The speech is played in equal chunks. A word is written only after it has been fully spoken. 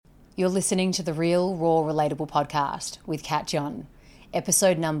You're listening to the Real, Raw, Relatable podcast with Kat John.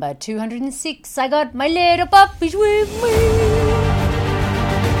 Episode number 206. I got my little puppies with me.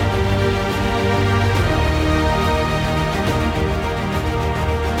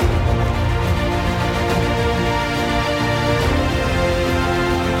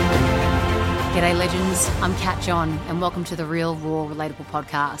 G'day legends, I'm Kat John and welcome to the Real, Raw, Relatable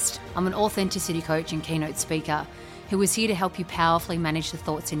podcast. I'm an authenticity coach and keynote speaker who is here to help you powerfully manage the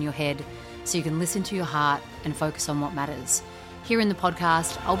thoughts in your head so you can listen to your heart and focus on what matters. Here in the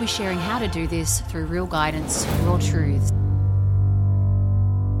podcast, I'll be sharing how to do this through real guidance, raw truths.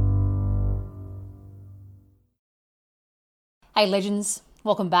 Hey legends,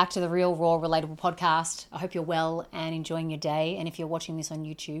 welcome back to the Real, Raw, Relatable podcast. I hope you're well and enjoying your day. And if you're watching this on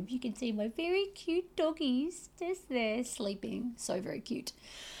YouTube, you can see my very cute doggies just there sleeping. So very cute.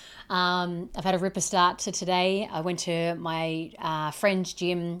 I've had a ripper start to today. I went to my friend's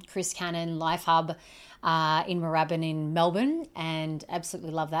gym, Chris Cannon Life Hub in Moorabbin in Melbourne, and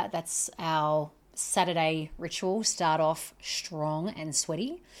absolutely love that. That's our Saturday ritual. Start off strong and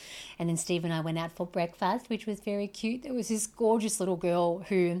sweaty. And then Steve and I went out for breakfast, which was very cute. There was this gorgeous little girl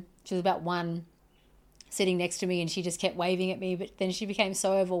she was about one, sitting next to me, and she just kept waving at me, but then she became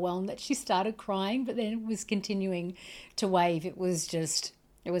so overwhelmed that she started crying, but then was continuing to wave. It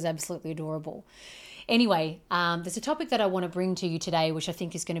was absolutely adorable. Anyway, there's a topic that I want to bring to you today, which I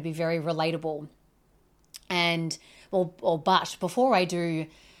think is going to be very relatable. But before I do,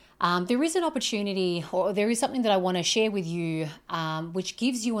 there is an opportunity, or there is something that I want to share with you, which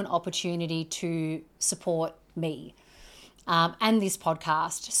gives you an opportunity to support me and this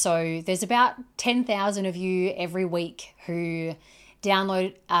podcast. So there's about 10,000 of you every week who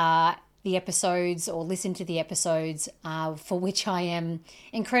download the episodes or listen to the episodes, for which I am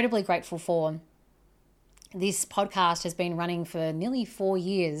incredibly grateful for. This podcast has been running for nearly 4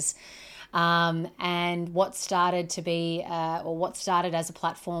 years. And what started as a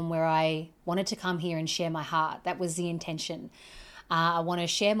platform where I wanted to come here and share my heart. That was the intention. I want to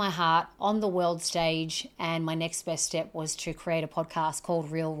share my heart on the world stage, and my next best step was to create a podcast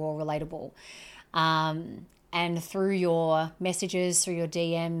called Real, Raw, Relatable. And through your messages, through your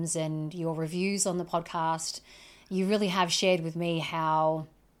DMs and your reviews on the podcast, you really have shared with me how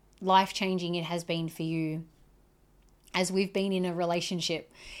life-changing it has been for you as we've been in a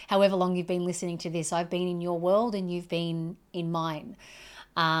relationship. However long you've been listening to this, I've been in your world and you've been in mine.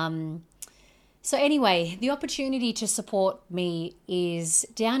 So anyway, the opportunity to support me is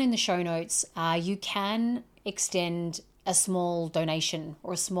down in the show notes. You can extend a small donation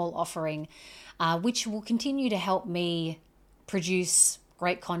or a small offering, which will continue to help me produce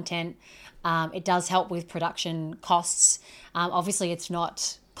great content. It does help with production costs. Obviously, it's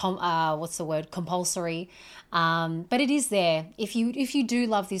not compulsory, but it is there. If you do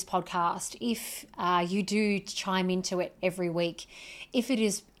love this podcast, if you do chime into it every week, if it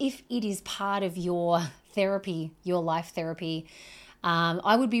is part of your therapy, your life therapy,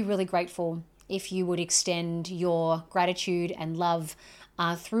 I would be really grateful if you would extend your gratitude and love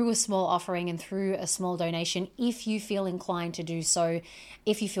through a small offering and through a small donation, if you feel inclined to do so,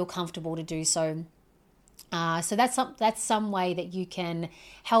 if you feel comfortable to do so. So that's some way that you can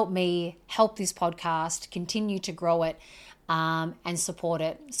help me help this podcast, continue to grow it, and support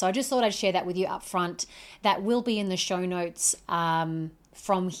it. So I just thought I'd share that with you up front. That will be in the show notes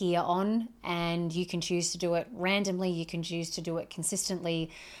from here on, and you can choose to do it randomly. You can choose to do it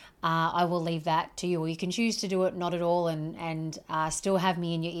consistently. I will leave that to you, or you can choose to do it not at all and still have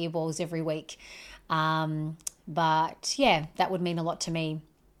me in your earballs every week. But yeah, that would mean a lot to me.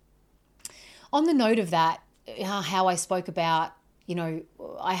 On the note of that, how I spoke about,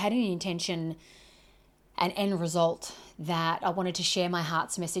 I had an intention, an end result that I wanted to share my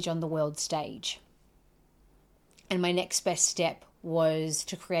heart's message on the world stage. And my next best step was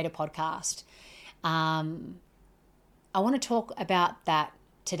to create a podcast. I want to talk about that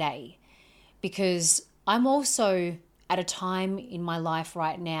today because I'm also at a time in my life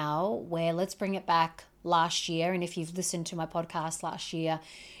right now where, let's bring it back last year, and if you've listened to my podcast last year,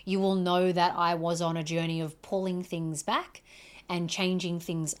 you will know that I was on a journey of pulling things back and changing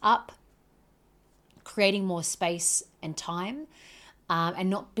things up, creating more space and time, and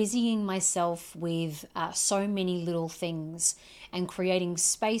not busying myself with so many little things, and creating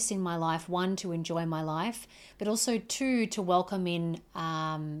space in my life, one, to enjoy my life, but also two, to welcome in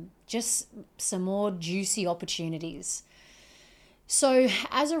just some more juicy opportunities. So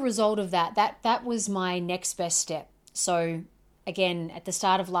as a result of that was my next best step. So again, at the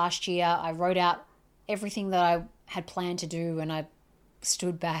start of last year, I wrote out everything that I had planned to do, and I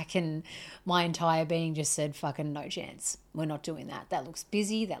stood back and my entire being just said, fucking no chance. We're not doing that. That looks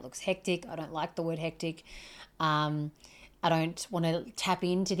busy. That looks hectic. I don't like the word hectic. I don't want to tap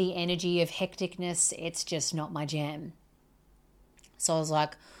into the energy of hecticness. It's just not my jam. So I was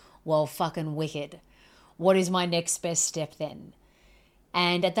like, well, fucking wicked. What is my next best step then?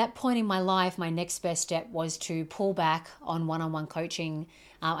 And at that point in my life, my next best step was to pull back on one-on-one coaching.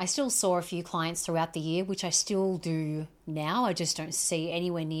 I still saw a few clients throughout the year, which I still do now. I just don't see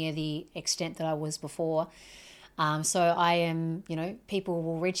anywhere near the extent that I was before. So I am, people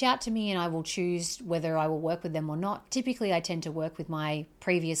will reach out to me and I will choose whether I will work with them or not. Typically, I tend to work with my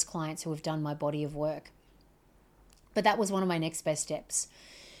previous clients who have done my body of work. But that was one of my next best steps,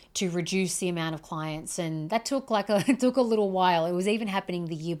 to reduce the amount of clients. And that took it took a little while. It was even happening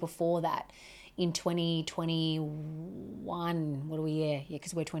the year before that in 2021. What are we, yeah,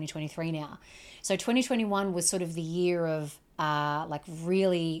 because we're 2023 now. So 2021 was sort of the year of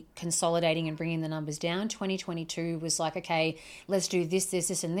really consolidating and bringing the numbers down. 2022 was like, okay, let's do this,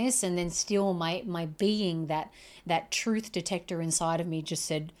 and this. And then still my being, that truth detector inside of me just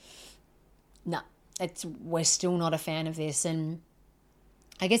said, no, we're still not a fan of this. And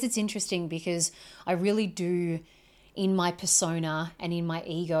I guess it's interesting because I really do, in my persona and in my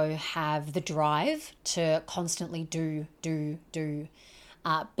ego, have the drive to constantly do.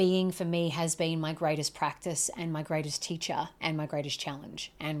 Being for me has been my greatest practice and my greatest teacher and my greatest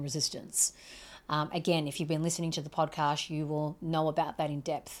challenge and resistance. Again, if you've been listening to the podcast, you will know about that in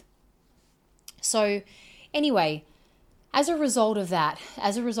depth. So anyway, as a result of that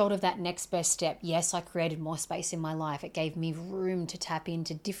next best step, yes, I created more space in my life. It gave me room to tap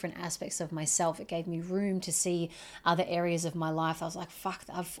into different aspects of myself. It gave me room to see other areas of my life. I was like, fuck,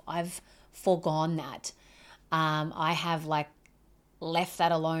 I've foregone that. I have left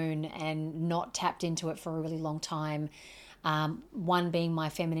that alone and not tapped into it for a really long time. One being my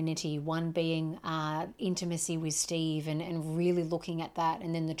femininity, one being intimacy with Steve and really looking at that,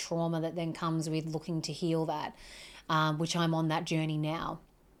 and then the trauma that then comes with looking to heal that. Which I'm on that journey now.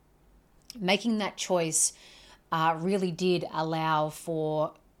 Making that choice really did allow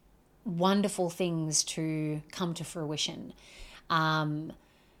for wonderful things to come to fruition. And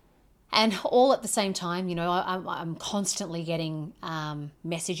all at the same time, I'm constantly getting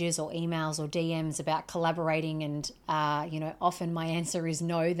messages or emails or DMs about collaborating, and often my answer is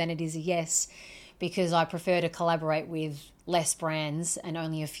no than it is a yes, because I prefer to collaborate with less brands and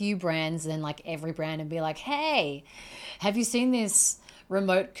only a few brands than every brand and be like, hey, have you seen this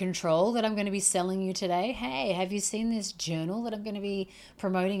remote control that I'm going to be selling you today? Hey, have you seen this journal that I'm going to be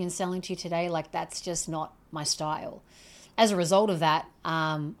promoting and selling to you today? That's just not my style. As a result of that,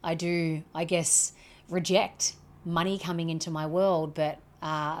 I do, I guess, reject money coming into my world. But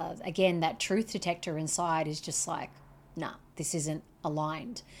again, that truth detector inside is just like, nah, this isn't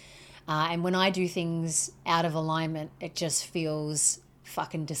aligned. And when I do things out of alignment, it just feels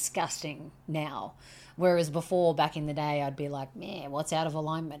fucking disgusting now. Whereas before, back in the day, I'd be like, man, what's out of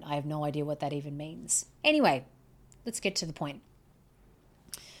alignment? I have no idea what that even means. Anyway, let's get to the point.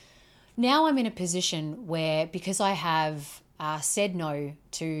 Now I'm in a position where, because I have said no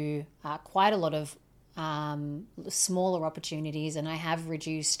to quite a lot of smaller opportunities, and I have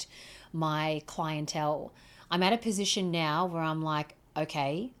reduced my clientele, I'm at a position now where I'm like,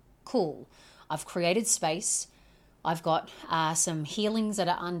 okay, cool. I've created space. I've got some healings that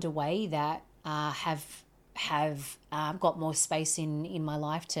are underway that have got more space in my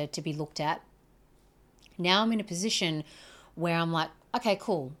life to be looked at. Now I'm in a position where I'm like, okay,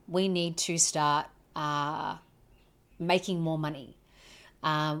 cool. We need to start making more money.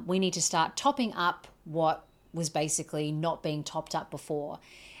 We need to start topping up what was basically not being topped up before.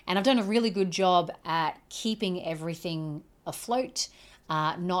 And I've done a really good job at keeping everything afloat,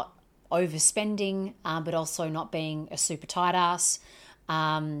 not overspending, but also not being a super tight ass.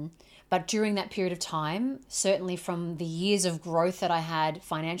 But during that period of time, certainly from the years of growth that I had,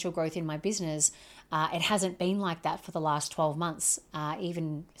 financial growth in my business, it hasn't been like that for the last 12 months,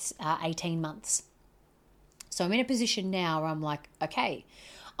 even 18 months. So I'm in a position now where I'm like, okay,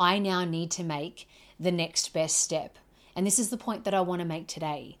 I now need to make the next best step. And this is the point that I want to make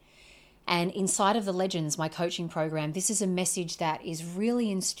today. And inside of the Legends, my coaching program, this is a message that is really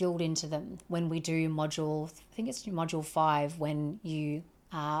instilled into them when we do module 5, when you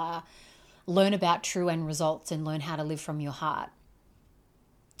learn about true end results and learn how to live from your heart.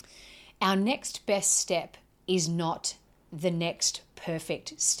 Our next best step is not the next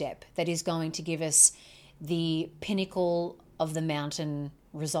perfect step that is going to give us the pinnacle of the mountain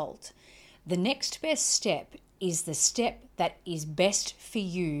result. The next best step is the step that is best for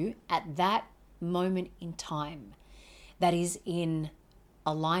you at that moment in time. That is in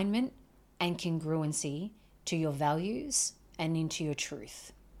alignment and congruency to your values and into your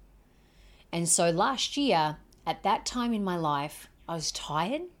truth. And so last year, at that time in my life, I was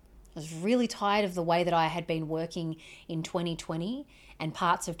tired. I was really tired of the way that I had been working in 2020 and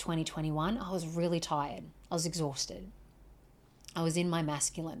parts of 2021. I was really tired. I was exhausted. I was in my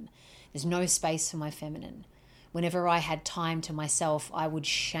masculine. There's no space for my feminine. Whenever I had time to myself, I would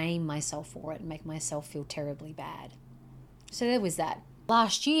shame myself for it and make myself feel terribly bad. So there was that.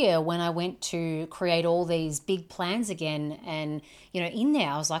 Last year, when I went to create all these big plans again, and, in there,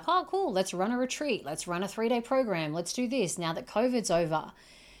 I was like, oh, cool, let's run a retreat. Let's run a 3-day program. Let's do this now that COVID's over.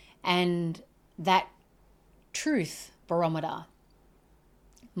 And that truth barometer,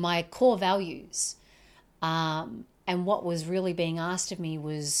 my core values, and what was really being asked of me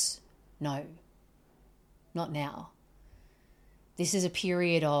was, no, not now. This is a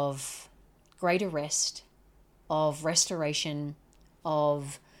period of greater rest, of restoration,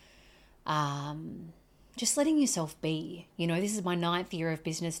 of just letting yourself be. This is my 9th year of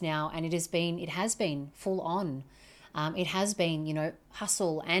business now, and it has been full on. It has been,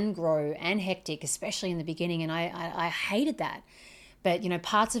 hustle and grow and hectic, especially in the beginning, and I hated that. But,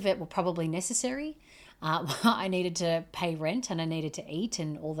 parts of it were probably necessary. I needed to pay rent and I needed to eat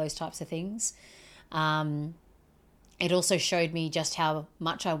and all those types of things. It also showed me just how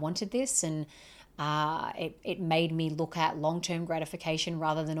much I wanted this, and it made me look at long-term gratification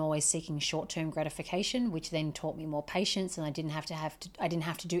rather than always seeking short-term gratification, which then taught me more patience, and I didn't have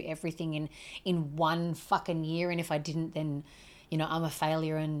to do everything in one fucking year. And if I didn't, then I'm a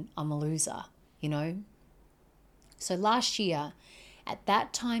failure and I'm a loser. So last year, at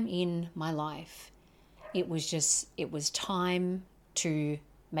that time in my life, it was time to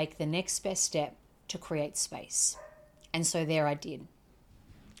make the next best step to create space. And so there I did.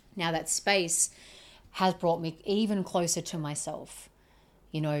 Now that space has brought me even closer to myself,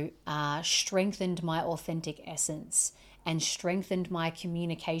 strengthened my authentic essence and strengthened my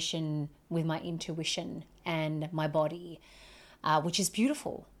communication with my intuition and my body, which is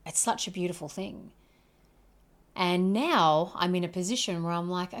beautiful. It's such a beautiful thing. And now I'm in a position where I'm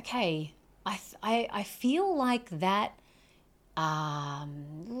like, okay, I feel like that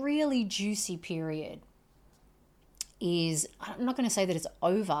really juicy period is, I'm not going to say that it's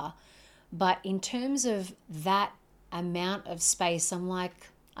over, but in terms of that amount of space, I'm like,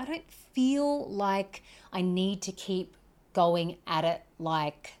 I don't feel like I need to keep going at it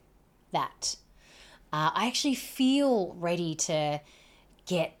like that. I actually feel ready to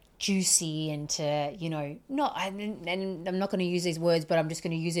get juicy and to, and I'm not going to use these words, but I'm just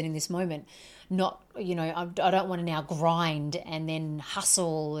going to use it in this moment. Not, I don't want to now grind and then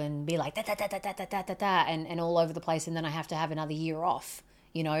hustle and be like and all over the place, and then I have to have another year off,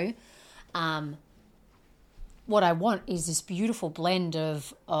 What I want is this beautiful blend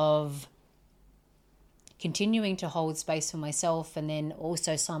of continuing to hold space for myself, and then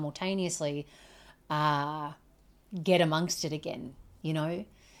also simultaneously get amongst it again,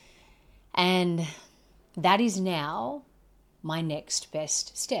 And that is now my next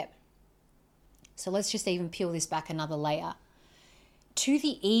best step. So let's just even peel this back another layer. To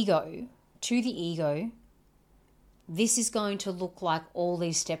the ego, this is going to look like all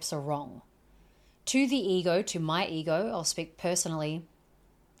these steps are wrong. To the ego, to my ego, I'll speak personally,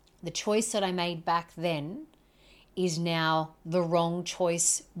 the choice that I made back then is now the wrong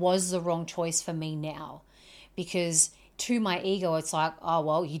choice, was the wrong choice for me now. Because to my ego, it's like, oh,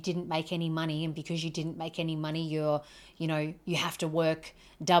 well, you didn't make any money, and because you didn't make any money, you have to work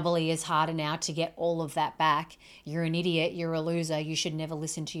doubly as hard now to get all of that back. You're an idiot. You're a loser. You should never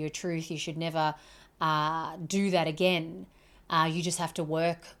listen to your truth. You should never do that again. You just have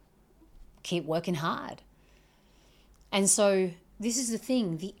to keep working hard. And so this is the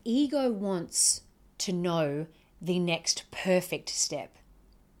thing. The ego wants to know the next perfect step,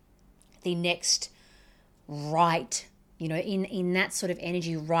 the next right, in that sort of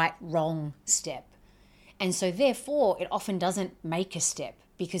energy, right, wrong step. And so therefore it often doesn't make a step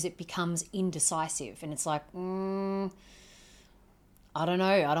because it becomes indecisive. And it's like, I don't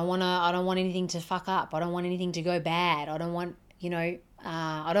know. I don't want anything to fuck up. I don't want anything to go bad. I don't want,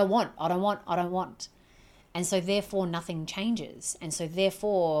 I don't want. And so therefore nothing changes. And so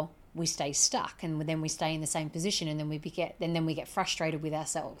therefore we stay stuck, and then we stay in the same position, and then we get frustrated with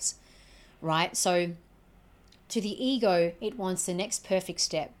ourselves. Right? So to the ego, it wants the next perfect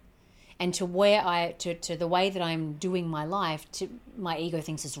step. And to the way that I'm doing my life, my ego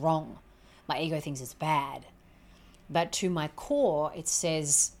thinks it's wrong. My ego thinks it's bad. But to my core, it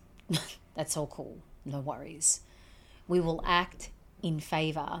says, that's all cool. No worries. We will act in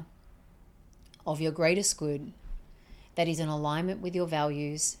favor of your greatest good, that is in alignment with your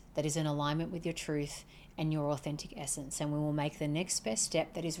values, that is in alignment with your truth and your authentic essence. And we will make the next best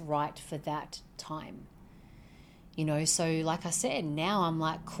step that is right for that time. So like I said, now I'm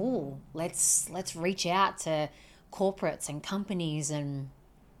like, cool, let's reach out to corporates and companies and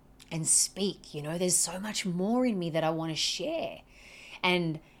speak. There's so much more in me that I want to share.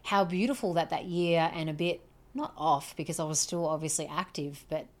 And how beautiful that year and a bit, not off because I was still obviously active,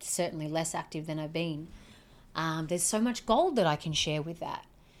 but certainly less active than I've been. There's so much gold that I can share with that.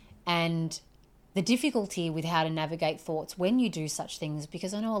 And the difficulty with how to navigate thoughts when you do such things,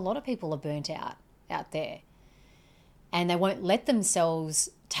 because I know a lot of people are burnt out there. And they won't let themselves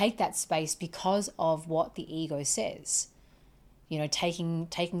take that space because of what the ego says.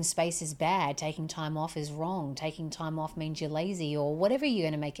 Taking space is bad, taking time off is wrong, taking time off means you're lazy, or whatever you're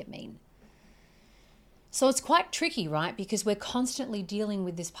going to make it mean. So it's quite tricky, right? Because we're constantly dealing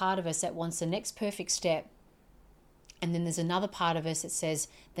with this part of us that wants the next perfect step. And then there's another part of us that says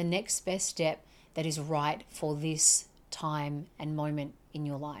the next best step that is right for this time and moment in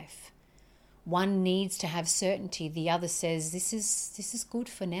your life. One needs to have certainty. The other says, this is good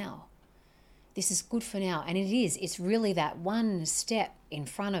for now. This is good for now. And it is. It's really that one step in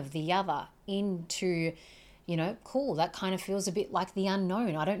front of the other into, cool. That kind of feels a bit like the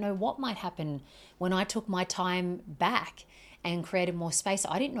unknown. I don't know what might happen. When I took my time back and created more space,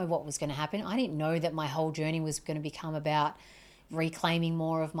 I didn't know what was going to happen. I didn't know that my whole journey was going to become about reclaiming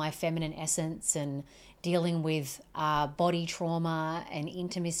more of my feminine essence and dealing with body trauma and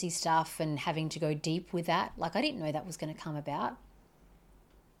intimacy stuff and having to go deep with that. Like, I didn't know that was going to come about,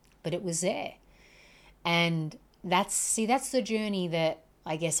 but it was there. And that's the journey that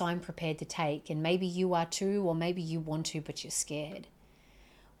I guess I'm prepared to take. And maybe you are too, or maybe you want to, but you're scared,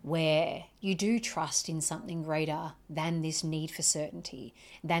 where you do trust in something greater than this need for certainty,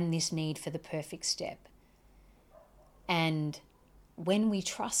 than this need for the perfect step. And when we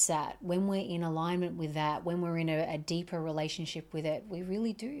trust that, when we're in alignment with that, when we're in a deeper relationship with it, we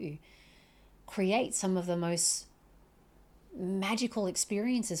really do create some of the most magical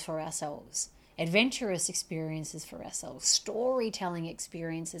experiences for ourselves, adventurous experiences for ourselves, storytelling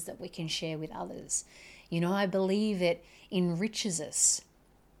experiences that we can share with others. I believe it enriches us.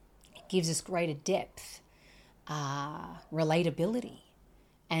 It gives us greater depth, relatability,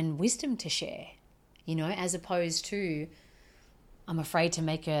 and wisdom to share, as opposed to, I'm afraid to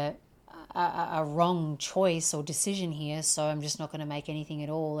make a wrong choice or decision here, so I'm just not going to make anything at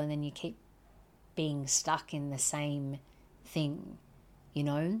all. And then you keep being stuck in the same thing,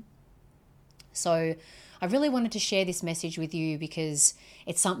 So I really wanted to share this message with you because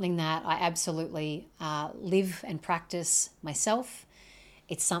it's something that I absolutely live and practice myself.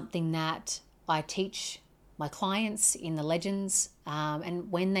 It's something that I teach my clients in the Legends,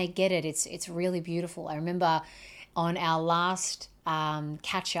 and when they get it, it's really beautiful. I remember on our last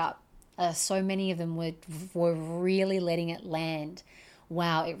catch up, so many of them were really letting it land.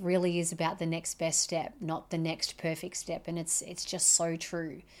 Wow, it really is about the next best step, not the next perfect step. And it's just so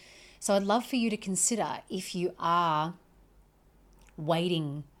true. So I'd love for you to consider, if you are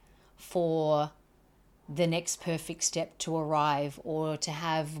waiting for the next perfect step to arrive, or to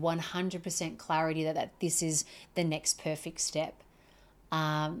have 100% clarity that this is the next perfect step.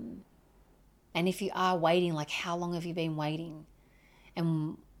 And if you are waiting, like, how long have you been waiting?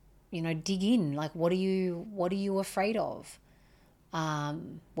 And, dig in, like, what are you afraid of?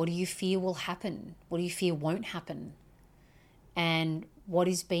 What do you fear will happen? What do you fear won't happen? And what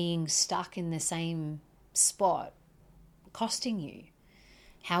is being stuck in the same spot costing you?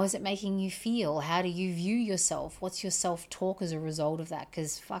 How is it making you feel? How do you view yourself? What's your self-talk as a result of that?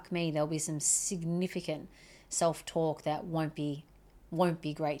 Because fuck me, there'll be some significant self-talk that won't be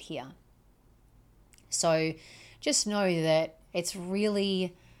great here. So just know that it's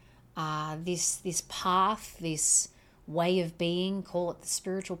really this path, this way of being, call it the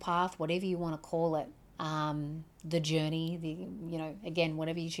spiritual path, whatever you want to call it, the journey, again,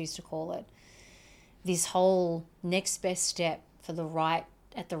 whatever you choose to call it, this whole next best step at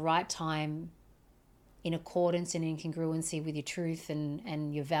the right time, in accordance and in congruency with your truth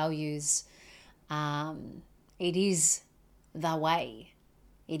and your values. It is the way.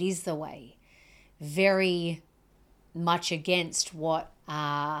 It is the way. Very much against what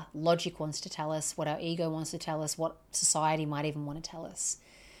logic wants to tell us, what our ego wants to tell us, what society might even want to tell us.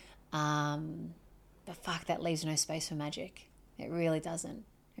 But fuck, that leaves no space for magic. It really doesn't.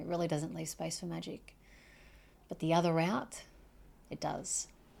 It really doesn't leave space for magic. But the other route, it does.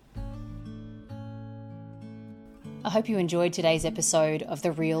 I hope you enjoyed today's episode of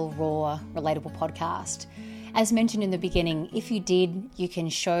the Real, Raw, Relatable podcast. As mentioned in the beginning, if you did, you can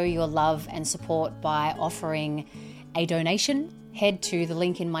show your love and support by offering a donation, head to the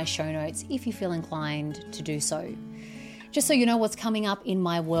link in my show notes if you feel inclined to do so. Just so you know what's coming up in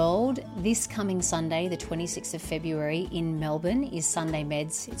my world, this coming Sunday, the 26th of February in Melbourne, is Sunday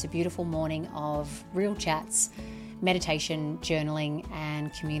Meds. It's a beautiful morning of real chats, meditation, journaling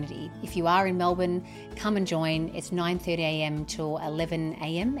and community. If you are in Melbourne, come and join. It's 9:30am till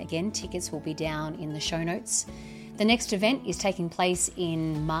 11am. Again, tickets will be down in the show notes. The next event is taking place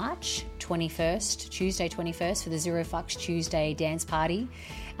in March 21st, Tuesday 21st, for the Zero Fucks Tuesday dance party.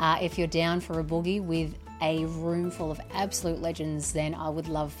 If you're down for a boogie with a room full of absolute legends, then I would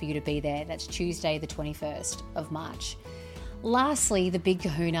love for you to be there. That's Tuesday the 21st of March. Lastly, the big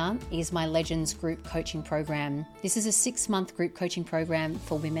kahuna is my Legends group coaching program. This is a 6-month group coaching program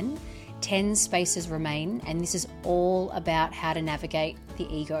for women. 10 spaces remain, and this is all about how to navigate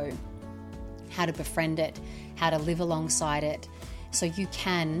the ego, how to befriend it, how to live alongside it, so you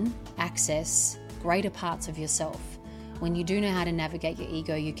can access greater parts of yourself. When you do know how to navigate your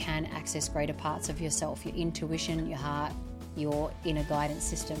ego, you can access greater parts of yourself, your intuition, your heart, your inner guidance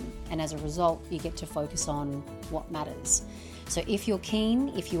system. And as a result, you get to focus on what matters. So if you're keen,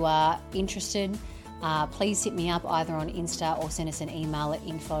 if you are interested, please hit me up either on Insta or send us an email at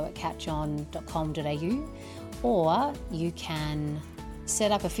info@catjohn.com.au, or you can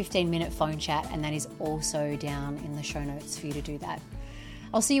set up a 15-minute phone chat, and that is also down in the show notes for you to do that.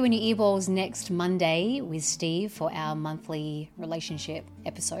 I'll see you in your earballs next Monday with Steve for our monthly relationship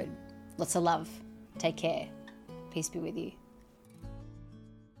episode. Lots of love. Take care. Peace be with you.